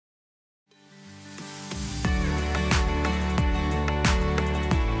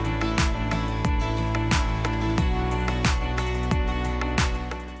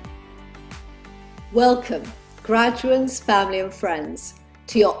Welcome, graduates, family and friends,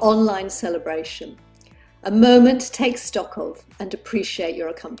 to your online celebration. A moment to take stock of and appreciate your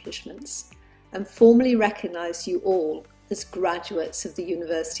accomplishments and formally recognise you all as graduates of the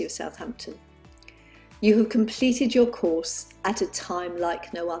University of Southampton. You have completed your course at a time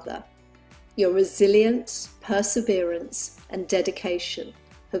like no other. Your resilience, perseverance and dedication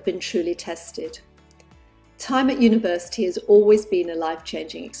have been truly tested. Time at university has always been a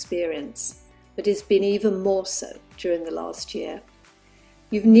life-changing experience, but it's been even more so during the last year.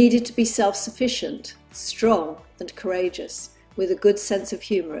 You've needed to be self-sufficient, strong and courageous, with a good sense of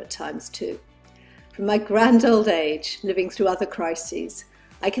humour at times too. From my grand old age, living through other crises,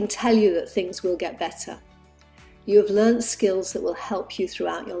 I can tell you that things will get better. You have learnt skills that will help you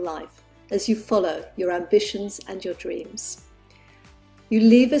throughout your life as you follow your ambitions and your dreams. You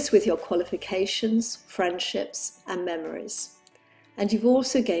leave us with your qualifications, friendships and memories. And you've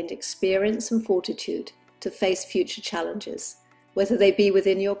also gained experience and fortitude to face future challenges, whether they be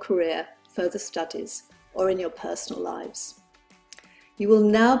within your career, further studies, or in your personal lives. You will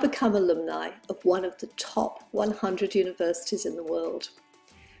now become alumni of one of the top 100 universities in the world.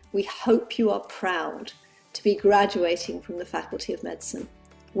 We hope you are proud to be graduating from the Faculty of Medicine.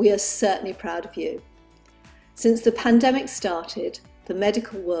 We are certainly proud of you. Since the pandemic started, the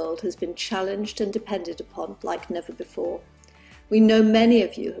medical world has been challenged and depended upon like never before. We know many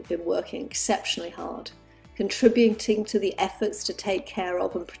of you have been working exceptionally hard, contributing to the efforts to take care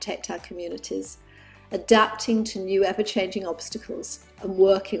of and protect our communities, adapting to new ever-changing obstacles and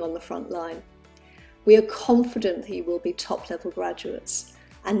working on the front line. We are confident that you will be top-level graduates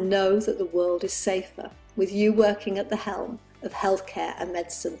and know that the world is safer with you working at the helm of healthcare and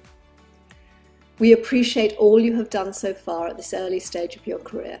medicine. We appreciate all you have done so far at this early stage of your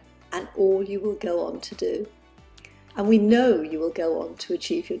career and all you will go on to do. And we know you will go on to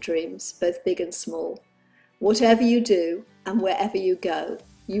achieve your dreams, both big and small. Whatever you do and wherever you go,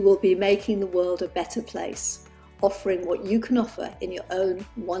 you will be making the world a better place, offering what you can offer in your own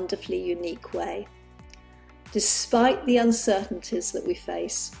wonderfully unique way. Despite the uncertainties that we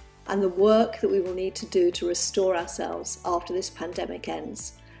face and the work that we will need to do to restore ourselves after this pandemic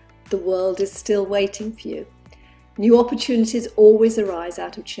ends, the world is still waiting for you. New opportunities always arise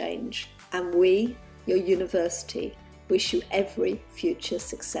out of change, and we, your university, wish you every future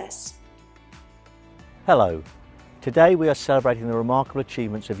success. Hello. Today we are celebrating the remarkable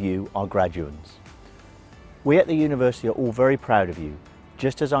achievements of you, our graduates. We at the university are all very proud of you,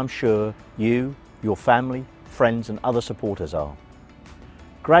 just as I'm sure you, your family, friends and other supporters are.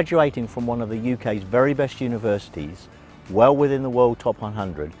 Graduating from one of the UK's very best universities, well within the world top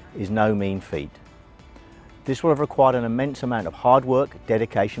 100, is no mean feat. This will have required an immense amount of hard work,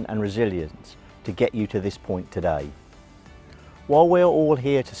 dedication and resilience to get you to this point today. While we are all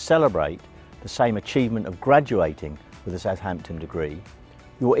here to celebrate the same achievement of graduating with a Southampton degree,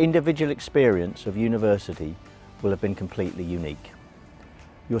 your individual experience of university will have been completely unique.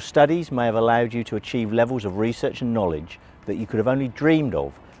 Your studies may have allowed you to achieve levels of research and knowledge that you could have only dreamed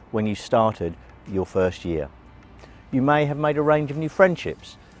of when you started your first year. You may have made a range of new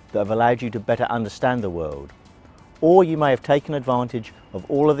friendships that have allowed you to better understand the world. Or you may have taken advantage of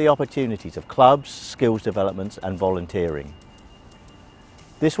all of the opportunities of clubs, skills developments and volunteering.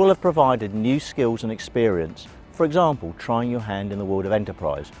 This will have provided new skills and experience, for example, trying your hand in the world of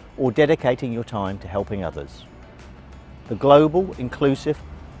enterprise or dedicating your time to helping others. The global, inclusive,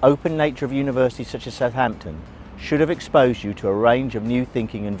 open nature of universities such as Southampton should have exposed you to a range of new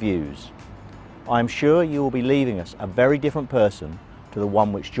thinking and views. I am sure you will be leaving us a very different person to the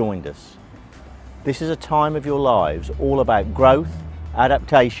one which joined us. This is a time of your lives all about growth,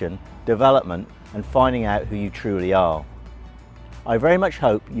 adaptation, development and finding out who you truly are. I very much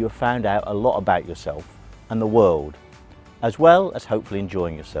hope you have found out a lot about yourself and the world, as well as hopefully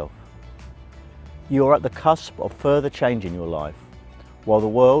enjoying yourself. You are at the cusp of further change in your life, while the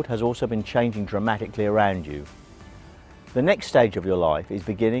world has also been changing dramatically around you. The next stage of your life is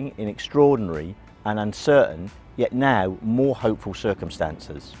beginning in extraordinary and uncertain, yet now more hopeful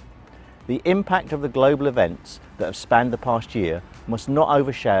circumstances. The impact of the global events that have spanned the past year must not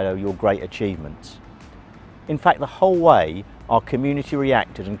overshadow your great achievements. In fact, the whole way our community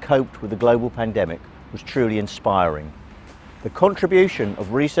reacted and coped with the global pandemic was truly inspiring. The contribution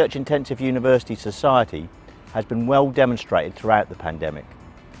of research-intensive university society has been well demonstrated throughout the pandemic.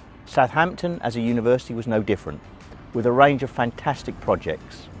 Southampton as a university was no different, with a range of fantastic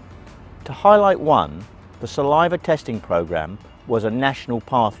projects. To highlight one, the saliva testing programme was a national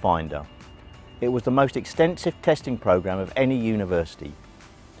pathfinder. It was the most extensive testing programme of any university.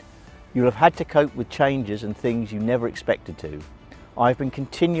 You'll have had to cope with changes and things you never expected to. I've been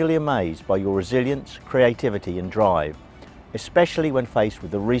continually amazed by your resilience, creativity and drive, especially when faced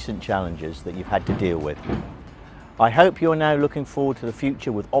with the recent challenges that you've had to deal with. I hope you are now looking forward to the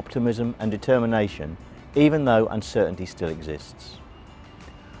future with optimism and determination, even though uncertainty still exists.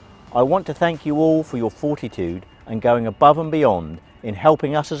 I want to thank you all for your fortitude and going above and beyond in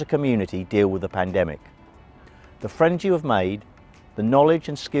helping us as a community deal with the pandemic. The friends you have made, the knowledge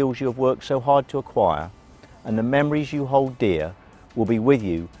and skills you have worked so hard to acquire, and the memories you hold dear will be with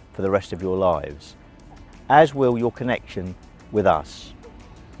you for the rest of your lives, as will your connection with us.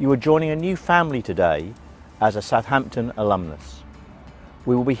 You are joining a new family today as a Southampton alumnus.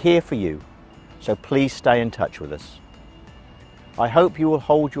 We will be here for you, so please stay in touch with us. I hope you will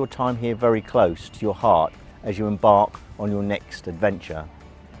hold your time here very close to your heart as you embark on your next adventure.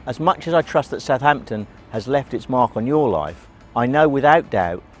 As much as I trust that Southampton has left its mark on your life, I know without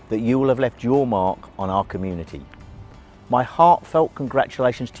doubt that you will have left your mark on our community. My heartfelt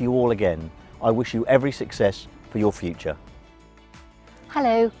congratulations to you all again. I wish you every success for your future.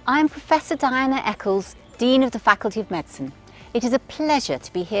 Hello, I'm Professor Diana Eccles, Dean of the Faculty of Medicine. It is a pleasure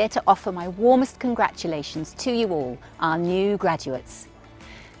to be here to offer my warmest congratulations to you all, our new graduates.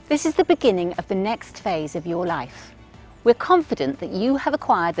 This is the beginning of the next phase of your life. We're confident that you have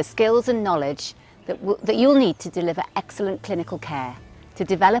acquired the skills and knowledge that you'll need to deliver excellent clinical care, to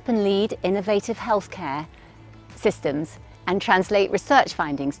develop and lead innovative healthcare systems and translate research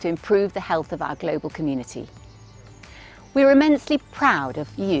findings to improve the health of our global community. We're immensely proud of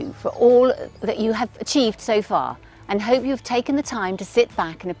you for all that you have achieved so far and hope you've taken the time to sit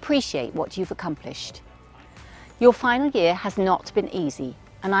back and appreciate what you've accomplished. Your final year has not been easy,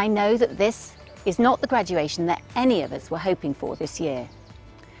 and I know that this is not the graduation that any of us were hoping for this year.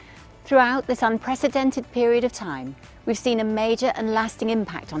 Throughout this unprecedented period of time, we've seen a major and lasting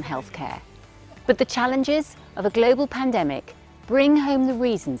impact on healthcare. But the challenges of a global pandemic bring home the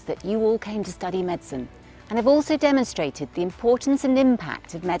reasons that you all came to study medicine and have also demonstrated the importance and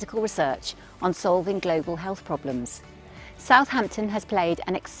impact of medical research on solving global health problems. Southampton has played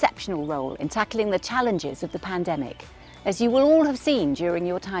an exceptional role in tackling the challenges of the pandemic, as you will all have seen during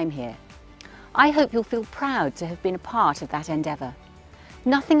your time here. I hope you'll feel proud to have been a part of that endeavour.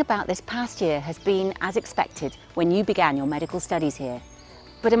 Nothing about this past year has been as expected when you began your medical studies here.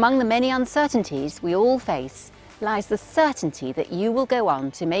 But among the many uncertainties we all face lies the certainty that you will go on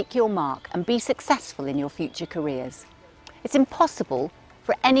to make your mark and be successful in your future careers. It's impossible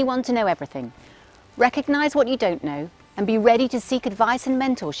for anyone to know everything. Recognise what you don't know and be ready to seek advice and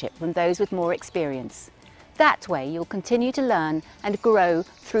mentorship from those with more experience. That way you'll continue to learn and grow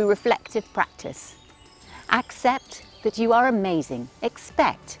through reflective practice. Accept that you are amazing.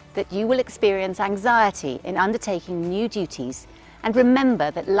 Expect that you will experience anxiety in undertaking new duties, and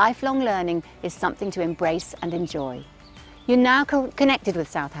remember that lifelong learning is something to embrace and enjoy. You're now connected with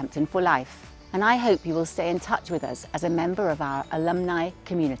Southampton for life, and I hope you will stay in touch with us as a member of our alumni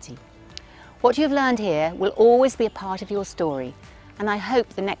community. What you have learned here will always be a part of your story, and I hope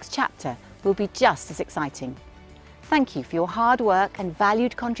the next chapter will be just as exciting. Thank you for your hard work and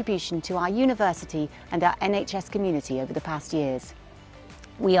valued contribution to our university and our NHS community over the past years.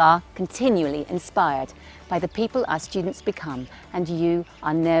 We are continually inspired by the people our students become, and you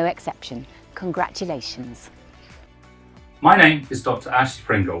are no exception. Congratulations. My name is Dr. Ashley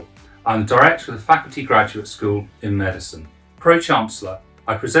Pringle. I'm the Director of the Faculty Graduate School in Medicine. Pro-Chancellor,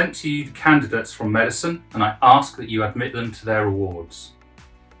 I present to you the candidates from Medicine and I ask that you admit them to their awards.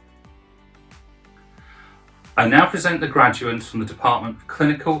 I now present the graduates from the Department of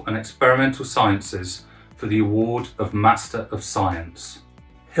Clinical and Experimental Sciences for the award of Master of Science.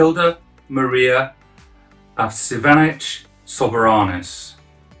 Hilda Maria Avsivanic Soberanis.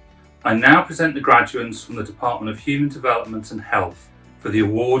 I now present the graduates from the Department of Human Development and Health for the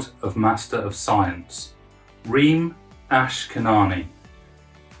award of Master of Science. Reem Ash Kanani.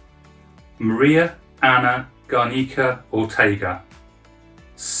 Maria Anna Garnica Ortega.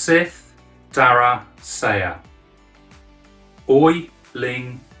 Sith Dara Saya. Oi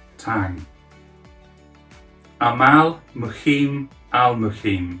Ling Tang. Amal Muhim Al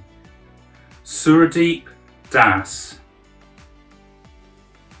Muhim. Suradeep Das.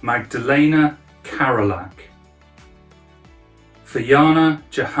 Magdalena Karolak. Fayana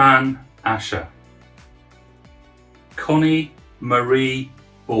Jahan Asher. Connie Marie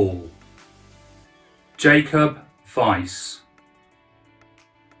Ball. Jacob Weiss.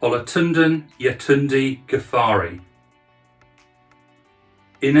 Olatundan Yatundi Ghaffari.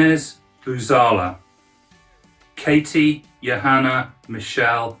 Inez Buzala. Katie Johanna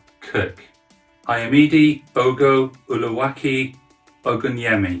Michelle Cook. Ayamidi Bogo Uluwaki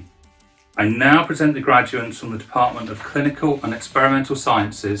Ogunyemi. I now present the graduates from the Department of Clinical and Experimental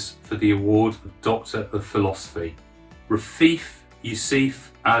Sciences for the award of Doctor of Philosophy. Rafif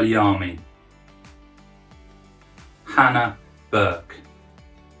Yusuf Al-Yami, Hannah Burke.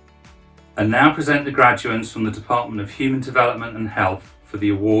 I now present the graduates from the Department of Human Development and Health for the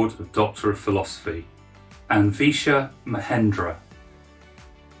award of Doctor of Philosophy. Anvisha Mahendra,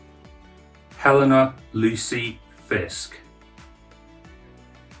 Helena Lucy Fisk,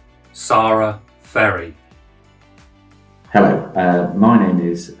 Sarah Ferry. Hello, my name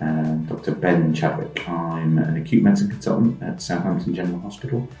is Dr. Ben Chadwick. I'm an acute medicine consultant at Southampton General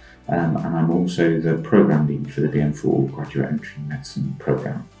Hospital, and I'm also the programme lead for the BM4 Graduate Entry Medicine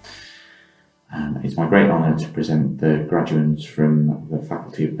programme. It's my great honour to present the graduates from the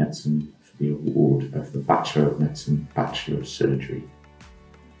Faculty of Medicine for the award of the Bachelor of Medicine, Bachelor of Surgery.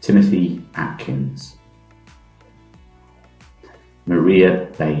 Timothy Atkins, Maria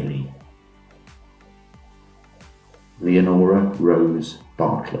Bailey, Leonora Rose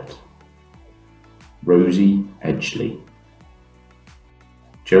Bartlett, Rosie Edgley,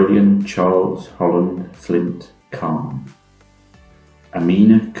 Jolyon Charles Holland Flint Khan,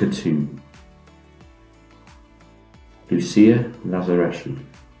 Amina Khatun, Lucia Lazareschi,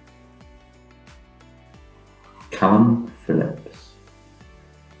 Callum Phillips,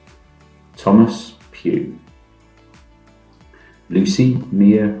 Thomas Pugh, Lucy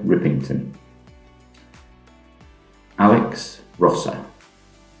Mia Rippington, Alex Rosser,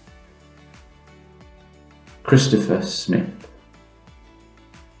 Christopher Smith,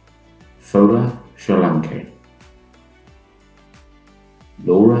 Fola Sholanke,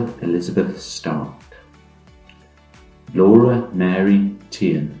 Laura Elizabeth Stark, Laura Mary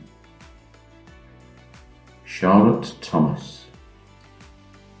Tian, Charlotte Thomas,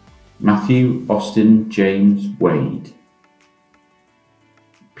 Matthew Austin James Wade,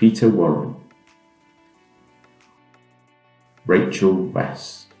 Peter Warren, Rachel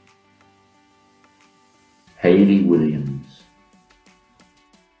West, Hayley Williams,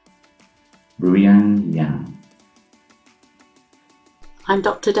 Ruyang Yang. I'm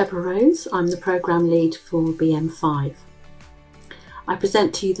Dr. Deborah Rose. I'm the Programme Lead for BM5. I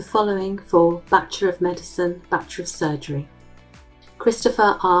present to you the following for Bachelor of Medicine, Bachelor of Surgery.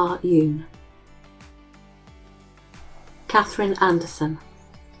 Christopher R. Yoon, Catherine Anderson,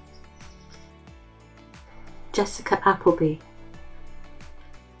 Jessica Appleby,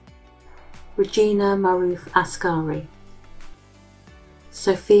 Regina Maroof Ascari,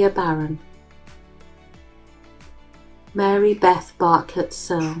 Sophia Barron, Mary Beth Bartlett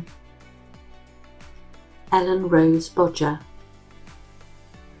Searle, Ellen Rose Bodger,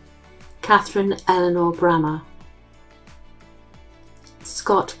 Catherine Eleanor Brammer,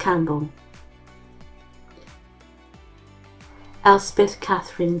 Scott Campbell, Elspeth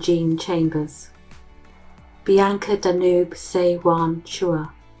Catherine Jean Chambers, Bianca Danube Se-Wan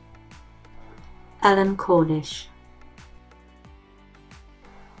Chua, Ellen Cornish,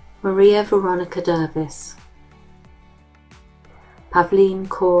 Maria Veronica Dervis, Pavleen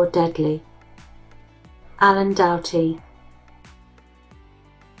Kaur Deadley, Alan Doughty,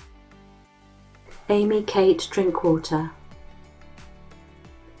 Amy Kate Drinkwater,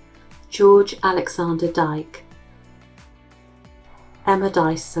 George Alexander Dyke, Emma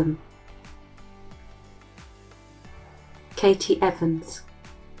Dyson, Katie Evans,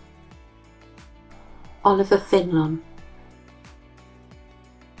 Oliver Finlon,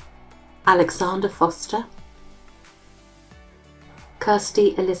 Alexander Foster,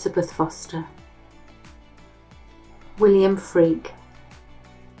 Kirsty Elizabeth Foster, William Freak,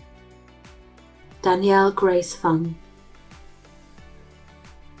 Danielle Grace Fung,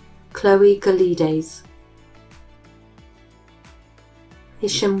 Chloe Galides,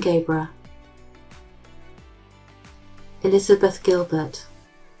 Hisham Gabra, Elizabeth Gilbert,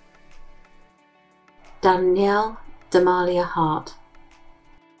 Danielle Damalia Hart,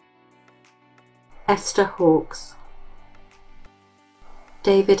 Esther Hawkes,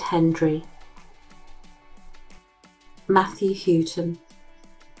 David Hendry, Matthew Houghton,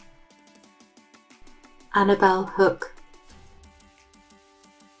 Annabelle Hook,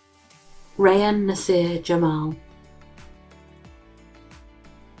 Rayan Nasir Jamal,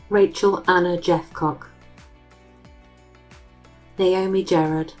 Rachel Anna Jeffcock, Naomi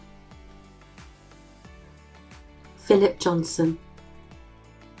Gerard, Philip Johnson,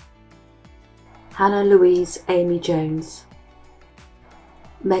 Hannah Louise Amy Jones,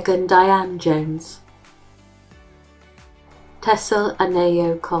 Megan Diane Jones, Tessel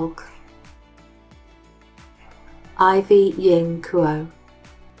Anayo Kolk, Ivy Ying Kuo,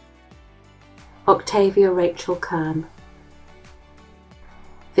 Octavia Rachel Kern,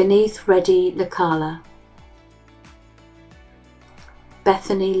 Vineeth Reddy Lakala,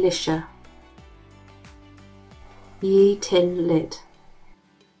 Bethany Lisha, Yi Tin Lid,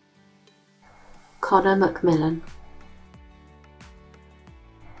 Connor Macmillan,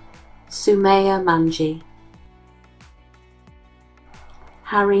 Sumaya Manji,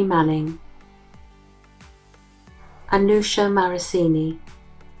 Harry Manning, Anusha Marasini,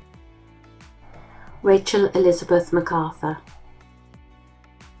 Rachel Elizabeth MacArthur,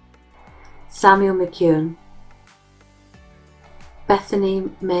 Samuel McEwen, Bethany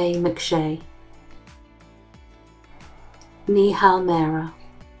May McShay, Nihal Mehra,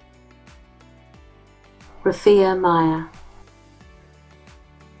 Rafia Maya,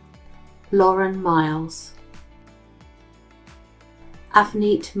 Lauren Miles,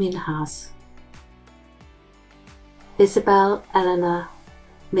 Avneet Minhas, Isabel Eleanor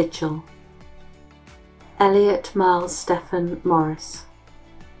Mitchell, Elliot Miles Stephen Morris,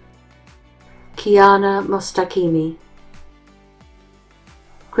 Kiana Mostakimi,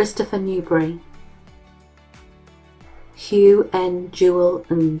 Christopher Newbury, Hugh N. Jewel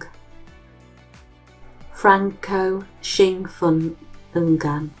Ng, Franco Xing Fun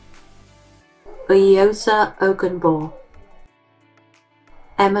Ngan, Uyosa Ogunbo,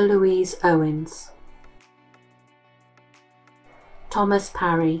 Emma Louise Owens, Thomas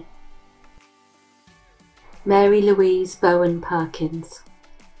Parry, Mary Louise Bowen Perkins,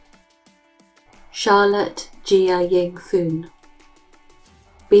 Charlotte Jia Ying Foon,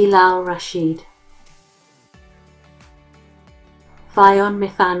 Bilal Rashid, Fion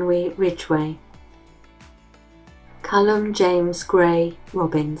Mifanwi Ridgway, Callum James Gray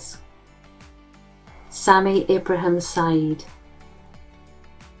Robbins, Sami Ibrahim Saeed,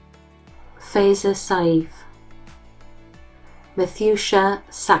 Faiza Saif, Methusha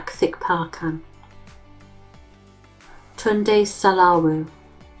Sakthik Parkan, Tunde Salawu,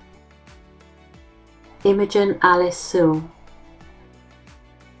 Imogen Alice Sewell,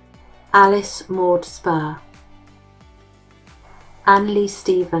 Alice Maud Spur, Anne-Lee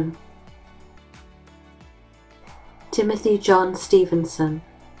Stephen, Timothy John Stevenson,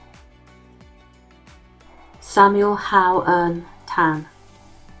 Samuel Howe Ern Tan,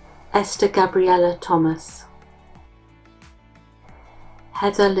 Esther Gabriella Thomas,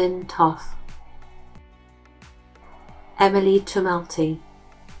 Heather Lynn Toff, Emily Tumulty,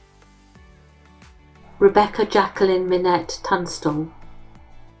 Rebecca Jacqueline Minette Tunstall,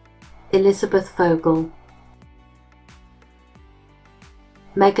 Elizabeth Vogel,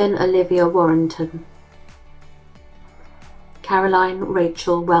 Megan Olivia Warrington, Caroline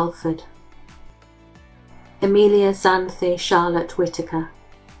Rachel Welford, Amelia Xanthe Charlotte Whitaker,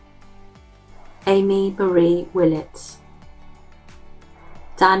 Amy Marie Willits,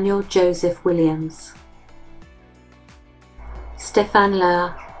 Daniel Joseph Williams, Stefan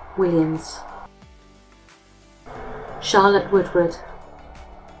Lair Williams, Charlotte Woodward,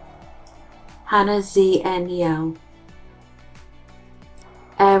 Hannah Z. N. Yeo,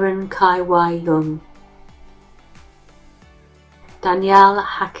 Aaron Kai Y. Lung, Danielle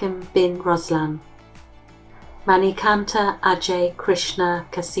Hakim bin Roslan, Manikanta Ajay Krishna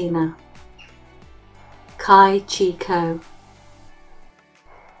Kasina, Kai Chi Ko,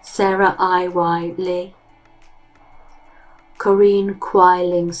 Sarah I. Y. Lee, Corinne Kwai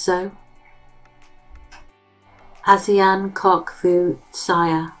Ling So, Asian Kok Vu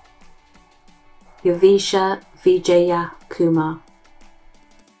Saya, Yavisha Vijaya Kumar.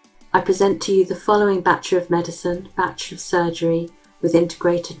 I present to you the following Bachelor of Medicine, Bachelor of Surgery with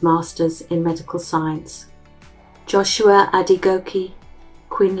Integrated Masters in Medical Science. Joshua Adigoki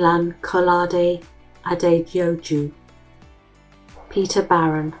Quinlan Kolade Adejoju, Peter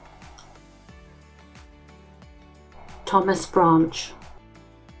Barron, Thomas Branch,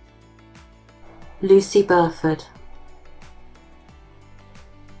 Lucy Burford,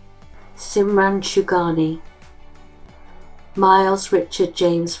 Simran Shugani, Miles Richard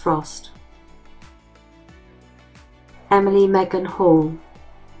James Frost, Emily Megan Hall,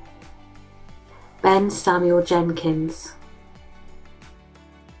 Ben Samuel Jenkins,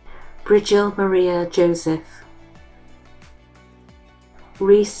 Bridgel Maria Joseph,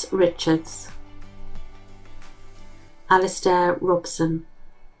 Reese Richards, Alistair Robson,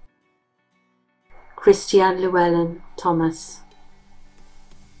 Christiane Llewellyn Thomas,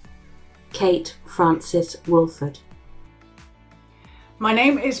 Kate Frances Wolford. My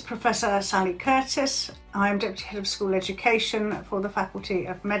name is Professor Sally Curtis. I am Deputy Head of School Education for the Faculty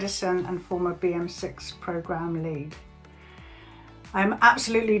of Medicine and former BM6 Programme Lead. I am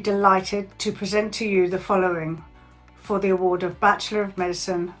absolutely delighted to present to you the following for the award of Bachelor of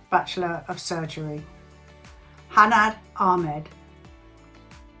Medicine, Bachelor of Surgery. Hanad Ahmed,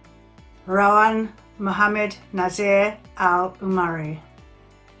 Rawan Mohammed Nazir Al Umari,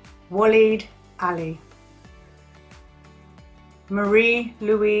 Waleed Ali, Marie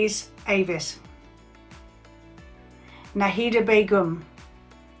Louise Avis, Nahida Begum,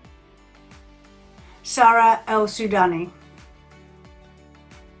 Sarah El Sudani,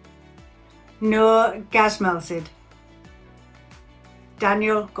 Noor Gazmelzid,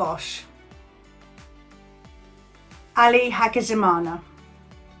 Daniel Gosh, Ali Hakizimana,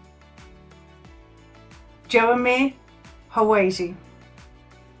 Jeremy Hawazi,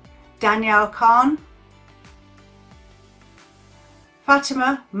 Danielle Khan,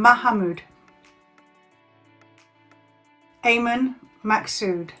 Fatima Mahamud, Ayman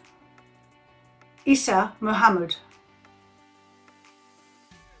Maksood, Isa Muhammad,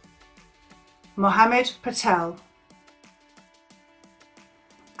 Mohammed Patel,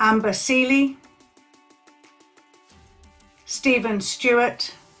 Amber Seeley, Stephen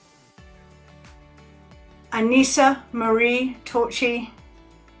Stewart, Anissa Marie Torchi,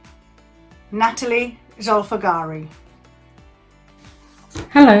 Natalie Zolfagari.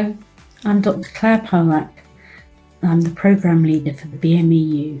 Hello, I'm Dr. Claire Pollack. I'm the Programme Leader for the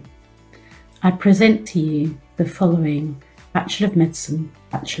BMEU. I present to you the following Bachelor of Medicine,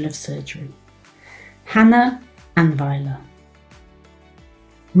 Bachelor of Surgery. Hannah Anweiler,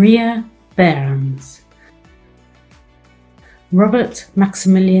 Ria Behrens, Robert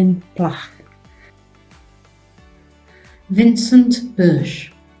Maximilian Blach, Vincent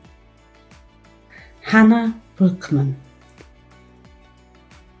Birsch, Hannah Bruckmann,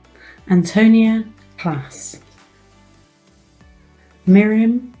 Antonia Klaas,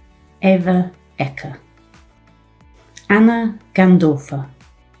 Miriam Eva Ecker, Anna Gandorfer,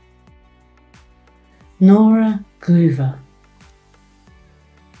 Nora Groover,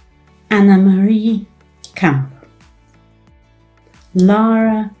 Anna-Marie Kamp,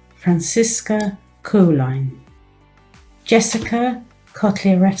 Lara Franziska Kolein, Jessica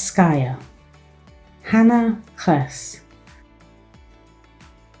Kotlяревskaya, Hannah Kress,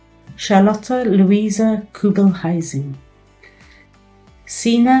 Charlotte Luisa Kubel-Heising,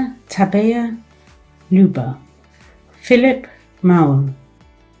 Sina Tabea Luba, Philip Mauel,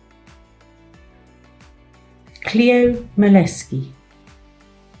 Cleo Maleski,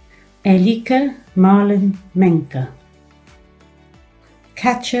 Elika Marlin Menke,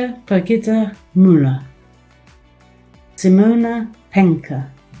 Katja Brigitte Müller, Simona Penka,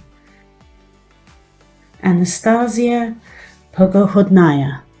 Anastasia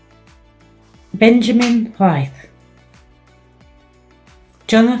Pogohodnaya, Benjamin Reith,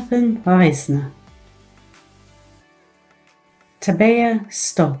 Jonathan Reisner, Tabea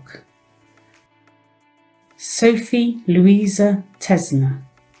Stock, Sophie Louisa Tesner,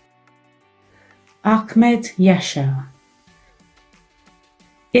 Ahmed Yashar,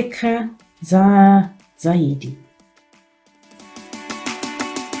 Ikra Zahra Zaidi.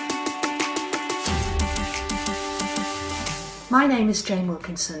 My name is Jane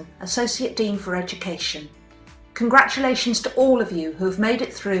Wilkinson, Associate Dean for Education. Congratulations to all of you who have made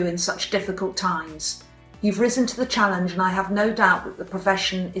it through in such difficult times. You've risen to the challenge and I have no doubt that the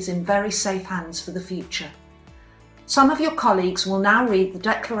profession is in very safe hands for the future. Some of your colleagues will now read the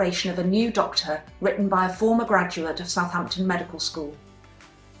declaration of a new doctor written by a former graduate of Southampton Medical School.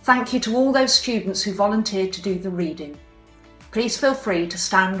 Thank you to all those students who volunteered to do the reading. Please feel free to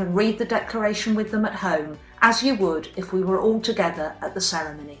stand and read the declaration with them at home, as you would if we were all together at the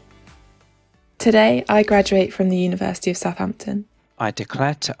ceremony. Today, I graduate from the University of Southampton. I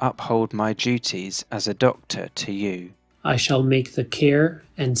declare to uphold my duties as a doctor to you. I shall make the care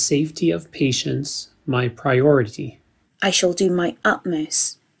and safety of patients my priority. I shall do my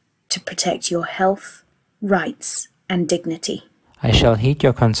utmost to protect your health, rights, and dignity. I shall heed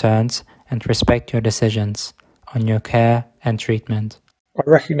your concerns and respect your decisions on your care and treatment. I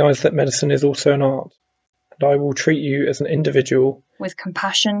recognise that medicine is also an art, and I will treat you as an individual with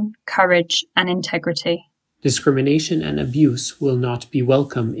compassion, courage, and integrity. Discrimination and abuse will not be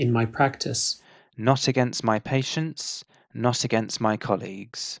welcome in my practice. Not against my patients, not against my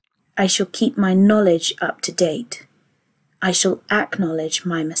colleagues. I shall keep my knowledge up to date. I shall acknowledge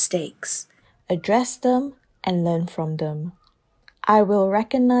my mistakes, address them, and learn from them. I will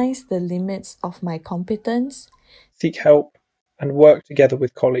recognize the limits of my competence, seek help, and work together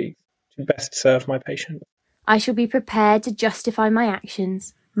with colleagues to best serve my patient. I shall be prepared to justify my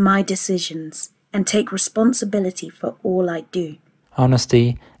actions, my decisions, and take responsibility for all I do.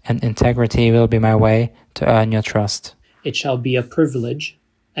 Honesty and integrity will be my way to earn your trust. It shall be a privilege,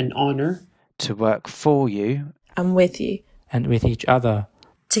 an honor, to work for you and with you, and with each other,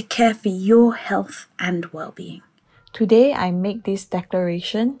 to care for your health and well-being. Today I make this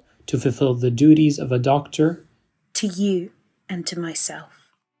declaration to fulfill the duties of a doctor to you and to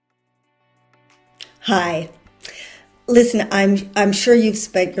myself. Hi. Listen, I'm sure you've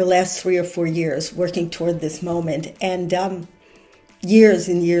spent your last 3 or 4 years working toward this moment, and years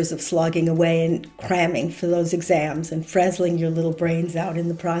and years of slogging away and cramming for those exams and frazzling your little brains out in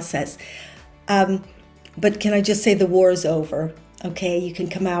the process. But can I just say the war is over, okay? You can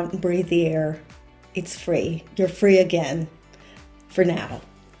come out and breathe the air. It's free. You're free again, for now.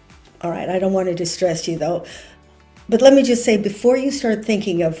 All right, I don't want to distress you though. But let me just say, before you start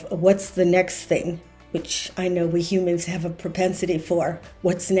thinking of what's the next thing, which I know we humans have a propensity for,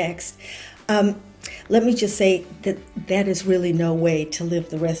 what's next, let me just say that that is really no way to live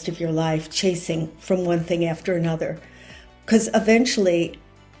the rest of your life, chasing from one thing after another. Because eventually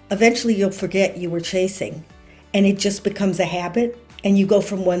you'll forget you were chasing, and it just becomes a habit, and you go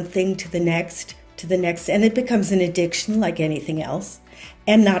from one thing to the next, and it becomes an addiction like anything else,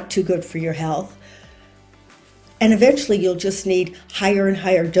 and not too good for your health. And eventually you'll just need higher and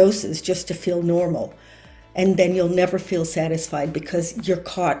higher doses just to feel normal. And then you'll never feel satisfied because you're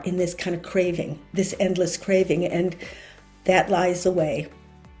caught in this kind of craving, this endless craving, and that lies the way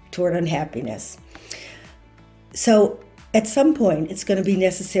toward unhappiness. So at some point, it's going to be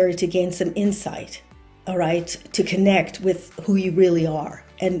necessary to gain some insight, all right, to connect with who you really are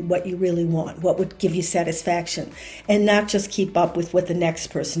and what you really want, what would give you satisfaction, and not just keep up with what the next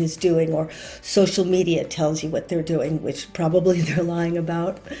person is doing or social media tells you what they're doing, which probably they're lying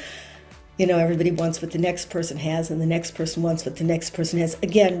about. You know, everybody wants what the next person has, and the next person wants what the next person has.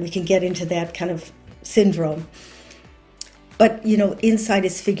 Again, we can get into that kind of syndrome. But, you know, insight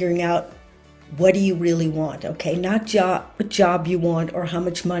is figuring out, what do you really want, okay? Not what job you want or how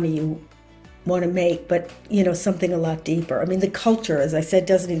much money you want to make, but, you know, something a lot deeper. I mean, the culture, as I said,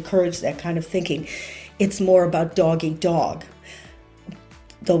 doesn't encourage that kind of thinking. It's more about dog eat dog.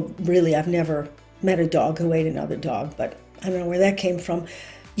 Though, really, I've never met a dog who ate another dog, but I don't know where that came from.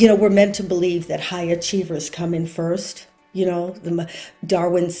 You know, we're meant to believe that high achievers come in first. You know,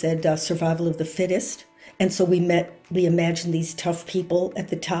 Darwin said survival of the fittest. And so we imagine these tough people at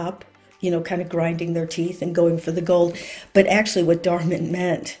the top, you know, kind of grinding their teeth and going for the gold. But actually what Darwin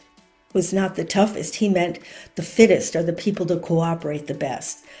meant was not the toughest. He meant the fittest are the people that cooperate the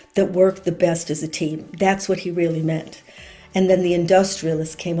best, that work the best as a team. That's what he really meant. And then the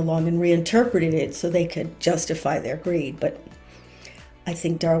industrialists came along and reinterpreted it so they could justify their greed. But I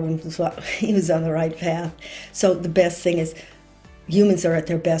think Darwin was on the right path. So the best thing is humans are at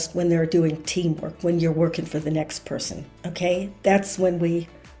their best when they're doing teamwork, when you're working for the next person, okay? That's when we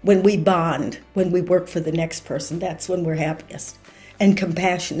bond, when we work for the next person, that's when we're happiest. And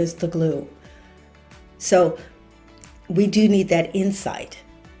compassion is the glue. So we do need that insight,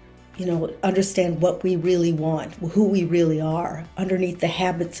 you know, understand what we really want, who we really are, underneath the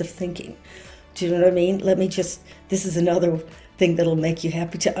habits of thinking. Do you know what I mean? This is another thing that'll make you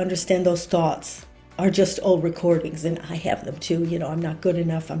happy, to understand those thoughts are just old recordings, and I have them too. You know, I'm not good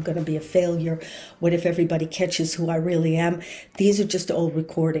enough, I'm going to be a failure, what if everybody catches who I really am? These are just old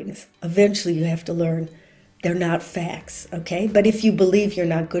recordings. Eventually you have to learn they're not facts, okay? But if you believe you're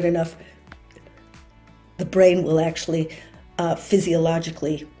not good enough, the brain will actually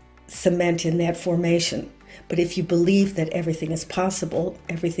physiologically cement in that formation. But if you believe that everything is possible,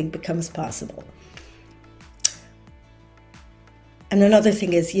 everything becomes possible. And another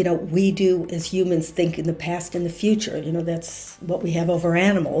thing is, you know, we do as humans think in the past and the future. You know, that's what we have over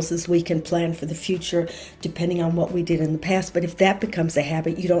animals, is we can plan for the future depending on what we did in the past. But if that becomes a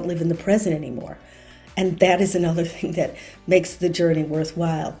habit, you don't live in the present anymore. And that is another thing that makes the journey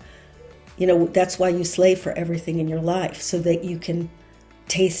worthwhile. You know, that's why you slave for everything in your life, so that you can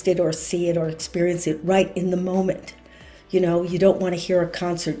taste it or see it or experience it right in the moment. You know, you don't want to hear a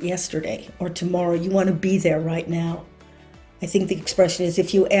concert yesterday or tomorrow. You want to be there right now. I think the expression is,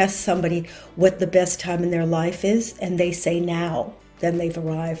 if you ask somebody what the best time in their life is and they say now, then they've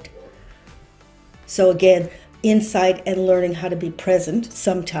arrived. So again, insight and learning how to be present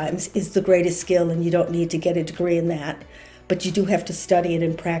sometimes is the greatest skill, and you don't need to get a degree in that, but you do have to study it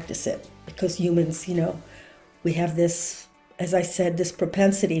and practice it, because humans, you know, we have this, as I said, this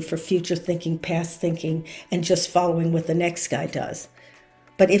propensity for future thinking, past thinking, and just following what the next guy does.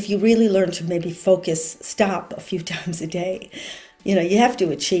 But if you really learn to maybe stop a few times a day, you know, you have to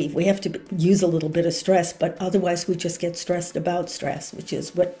achieve. We have to use a little bit of stress, but otherwise we just get stressed about stress, which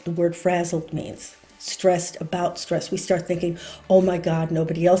is what the word frazzled means. Stressed about stress. We start thinking, oh my God,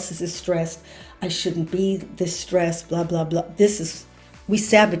 nobody else is as stressed. I shouldn't be this stressed, blah, blah, blah. We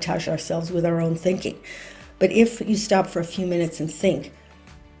sabotage ourselves with our own thinking. But if you stop for a few minutes and think,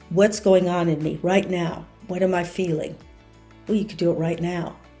 what's going on in me right now? What am I feeling? Well, you could do it right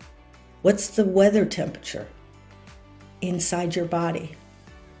now. What's the weather temperature inside your body?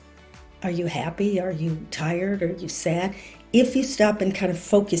 Are you happy? Are you tired? Are you sad? If you stop and kind of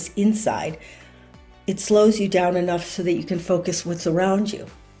focus inside, it slows you down enough so that you can focus what's around you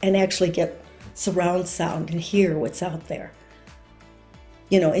and actually get surround sound and hear what's out there.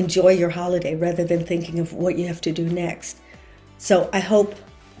 You know, enjoy your holiday rather than thinking of what you have to do next. So I hope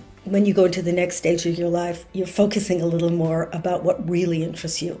when you go into the next stage of your life, you're focusing a little more about what really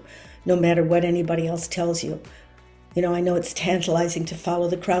interests you, no matter what anybody else tells you. You know, I know it's tantalizing to follow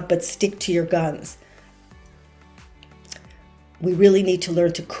the crowd, but stick to your guns. We really need to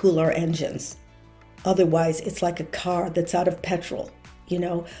learn to cool our engines. Otherwise, it's like a car that's out of petrol. You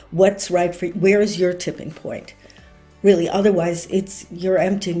know, what's right for you? Where is your tipping point? Really, otherwise, you're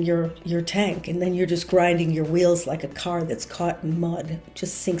emptying your tank, and then you're just grinding your wheels like a car that's caught in mud. It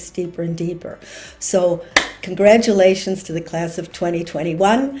just sinks deeper and deeper. So, congratulations to the class of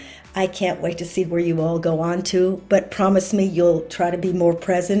 2021. I can't wait to see where you all go on to, but promise me you'll try to be more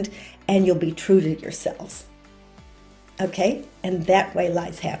present and you'll be true to yourselves. Okay? And that way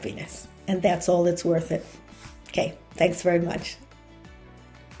lies happiness. And that's all that's worth it. Okay, thanks very much.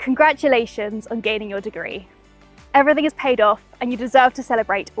 Congratulations on gaining your degree. Everything is paid off and you deserve to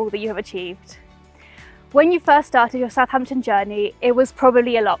celebrate all that you have achieved. When you first started your Southampton journey, it was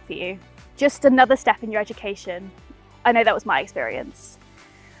probably a lot for you. Just another step in your education. I know that was my experience.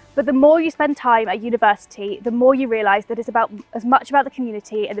 But the more you spend time at university, the more you realise that it's as much about the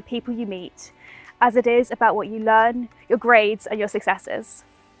community and the people you meet as it is about what you learn, your grades and your successes.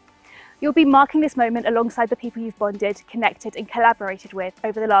 You'll be marking this moment alongside the people you've bonded, connected and collaborated with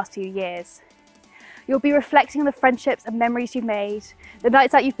over the last few years. You'll be reflecting on the friendships and memories you've made, the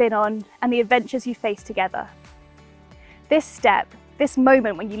nights out you've been on and the adventures you've faced together. This step, this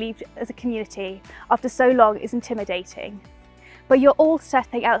moment when you leave as a community after so long is intimidating. But you're all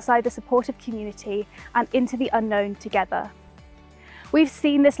stepping outside the supportive community and into the unknown together. We've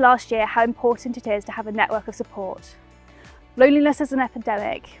seen this last year how important it is to have a network of support. Loneliness is an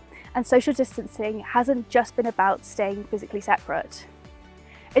epidemic, and social distancing hasn't just been about staying physically separate.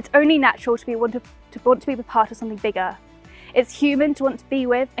 It's only natural to want to be a part of something bigger. It's human to want to be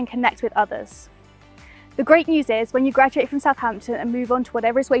with and connect with others. The great news is when you graduate from Southampton and move on to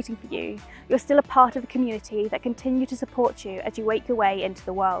whatever is waiting for you, you're still a part of a community that continue to support you as you make your way into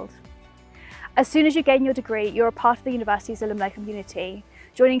the world. As soon as you gain your degree, you're a part of the university's alumni community,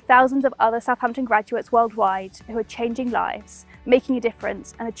 joining thousands of other Southampton graduates worldwide who are changing lives, making a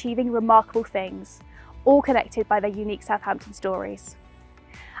difference and achieving remarkable things, all connected by their unique Southampton stories.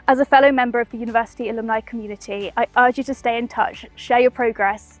 As a fellow member of the university alumni community, I urge you to stay in touch, share your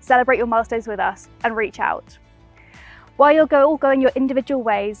progress, celebrate your milestones with us and reach out. While you'll all go in your individual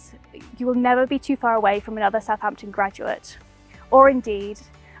ways, you will never be too far away from another Southampton graduate, or indeed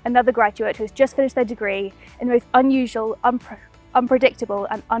another graduate who has just finished their degree in the most unusual, unpredictable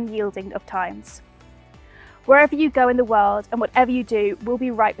and unyielding of times. Wherever you go in the world and whatever you do, we'll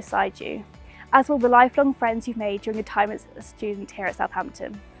be right beside you, as will the lifelong friends you've made during your time as a student here at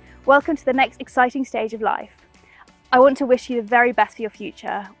Southampton. Welcome to the next exciting stage of life. I want to wish you the very best for your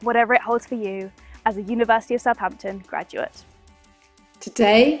future, whatever it holds for you as a University of Southampton graduate.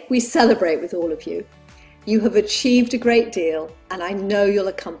 Today, we celebrate with all of you. You have achieved a great deal, and I know you'll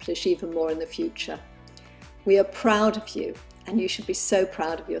accomplish even more in the future. We are proud of you, and you should be so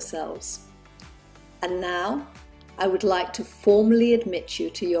proud of yourselves. And now, I would like to formally admit you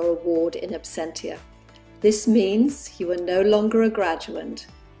to your award in absentia. This means you are no longer a graduate,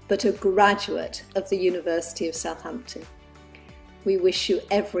 but a graduate of the University of Southampton. We wish you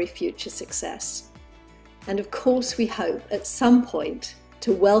every future success. And of course, we hope at some point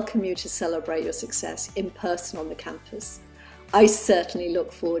to welcome you to celebrate your success in person on the campus. I certainly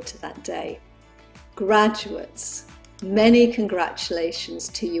look forward to that day. Graduates, many congratulations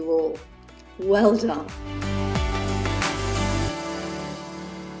to you all. Well done.